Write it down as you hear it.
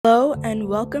Hello and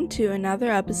welcome to another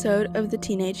episode of the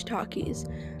Teenage Talkies.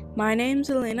 My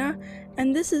name's Elena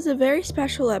and this is a very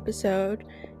special episode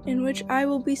in which I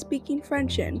will be speaking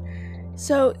French in.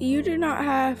 So you do not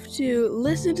have to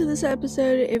listen to this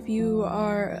episode if you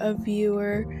are a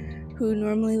viewer who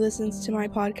normally listens to my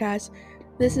podcast.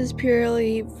 This is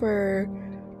purely for,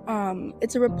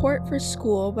 it's a report for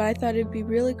school, but I thought it'd be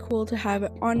really cool to have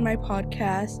it on my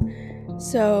podcast.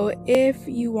 So if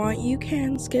you want, you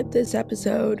can skip this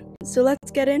episode. So let's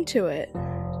get into it.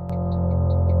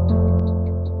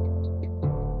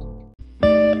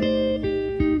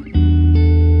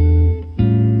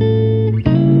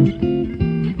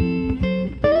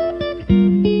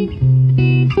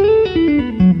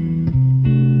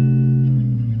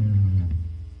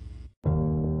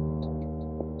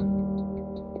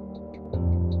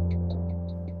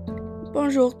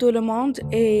 Bonjour tout le monde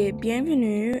et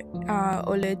bienvenue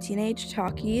au Teenage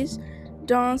Talkies.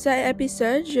 Dans cet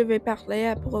épisode, je vais parler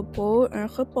à propos d'un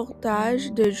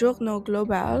reportage de journaux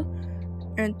global,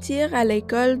 un tir à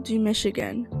l'école du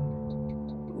Michigan.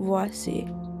 Voici.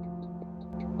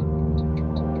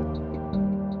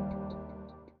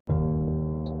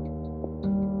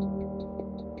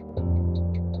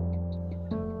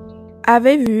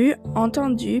 Avez-vous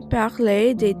entendu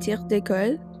parler des tirs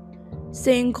d'école?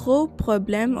 C'est un gros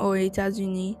problème aux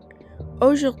États-Unis.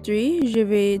 Aujourd'hui, je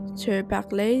vais te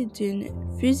parler d'une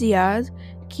fusillade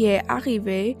qui est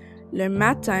arrivée le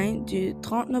matin du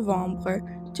 30 novembre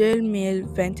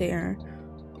 2021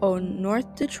 au North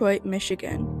Detroit,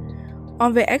 Michigan.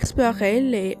 On va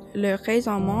explorer le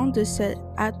raisonnement de cet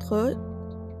atroce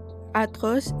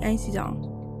incident.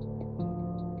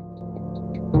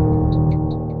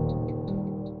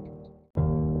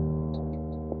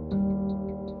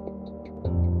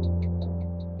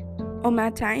 Au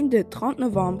matin du 30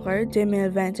 novembre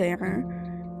 2021,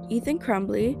 Ethan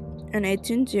Crumbley, un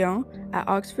étudiant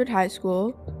à Oxford High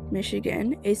School,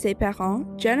 Michigan, et ses parents,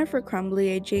 Jennifer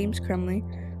Crumbley et James Crumbley,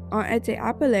 ont été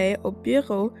appelés au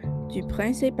bureau du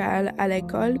principal à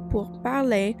l'école pour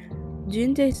parler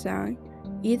d'un dessin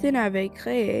Ethan avait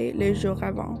créé le jour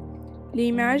avant.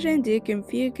 L'image indique une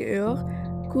figure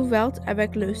couverte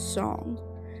avec le sang.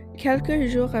 Quelques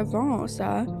jours avant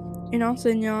ça, un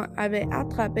enseignant avait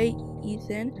attrapé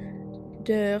Ethan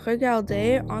de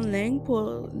regarder en ligne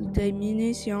pour des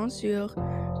munitions sur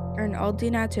un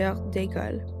ordinateur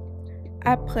d'école.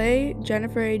 Après,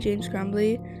 Jennifer et James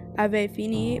Crumbley avaient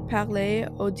fini de parler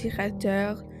au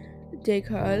directeur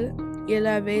d'école. Il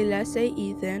avait laissé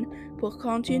Ethan pour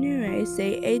continuer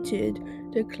ses études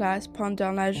de classe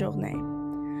pendant la journée.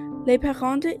 Les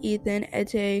parents de Ethan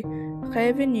étaient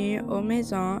revenus aux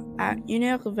maisons à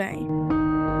 1h20.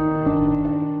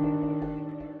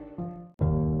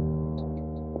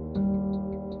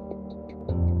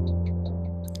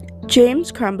 James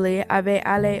Crumbley avait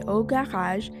allé au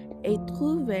garage et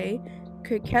trouvé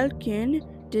que quelqu'un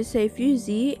de ses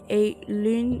fusils et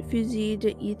l'un fusil de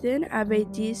Ethan avait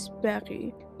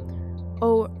disparu.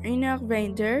 Au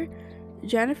 1h22,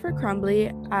 Jennifer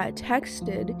Crumbley a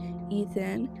texted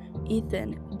Ethan,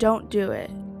 don't do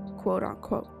it, quote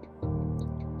unquote.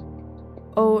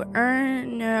 Au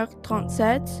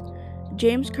 1h37,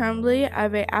 James Crumbley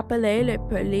avait appelé la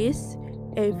police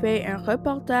et fait un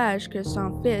reportage que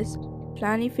son fils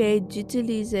planifiait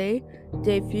d'utiliser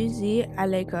des fusils à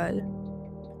l'école.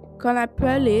 Quand la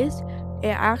police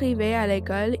est arrivée à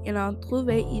l'école, ils ont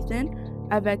trouvé Ethan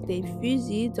avec des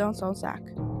fusils dans son sac.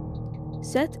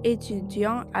 Cet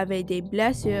étudiant avait des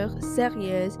blessures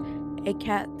sérieuses et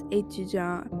 4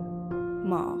 étudiants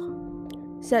morts.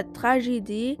 Cette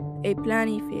tragédie est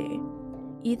planifiée.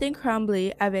 Ethan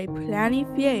Crumbley avait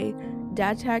planifié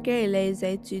d'attaquer les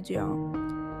étudiants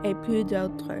et plus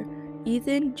d'autres.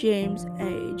 Ethan, James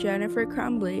et Jennifer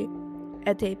Crumbley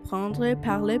étaient prendus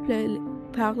par la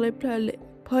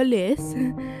police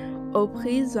aux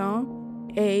prisons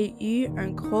et eu un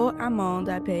gros amende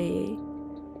à payer.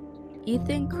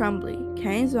 Ethan Crumbley,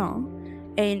 15 ans,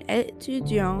 est un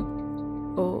étudiant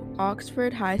au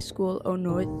Oxford High School au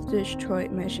North Detroit,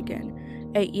 Michigan,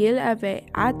 et il avait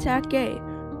attaqué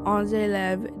 11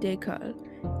 élèves d'école,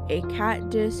 et 4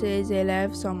 de ces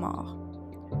élèves sont morts.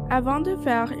 Avant de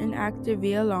faire un acte de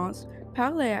violence,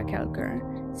 parlez à quelqu'un.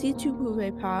 Si tu ne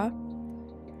pouvais pas,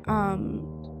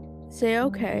 c'est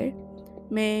ok.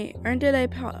 Mais un des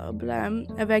problèmes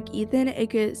avec Ethan est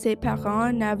que ses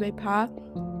parents n'avaient pas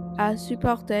à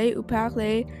supporter ou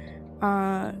parler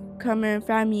comme une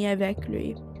famille avec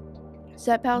lui.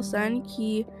 Cette personne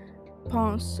qui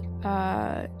pense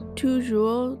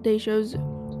toujours des choses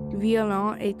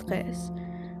violentes et tristes.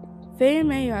 Fais une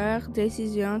meilleure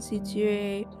décision si tu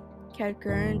es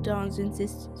quelqu'un dans une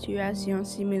situation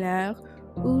similaire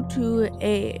où tu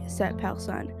es cette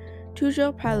personne.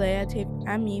 Toujours parler à tes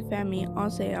amis, famille,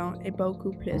 enseignants et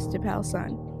beaucoup plus de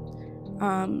personnes.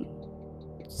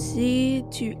 Si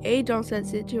tu es dans cette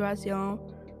situation,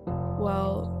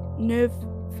 ne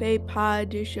fais pas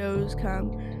de choses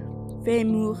comme fais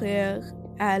mourir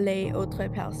à les autres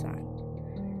personnes.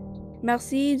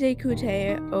 Merci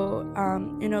d'écouter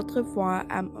une autre fois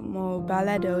à mon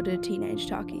balado de Teenage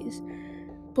Talkies.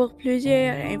 Pour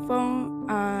plusieurs infos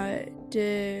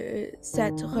de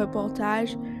cet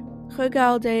reportage,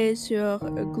 regardez sur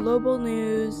Global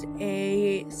News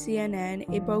et CNN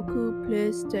et beaucoup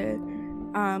plus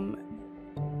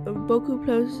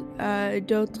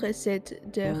d'autres sites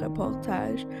de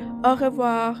reportages. Au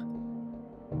revoir.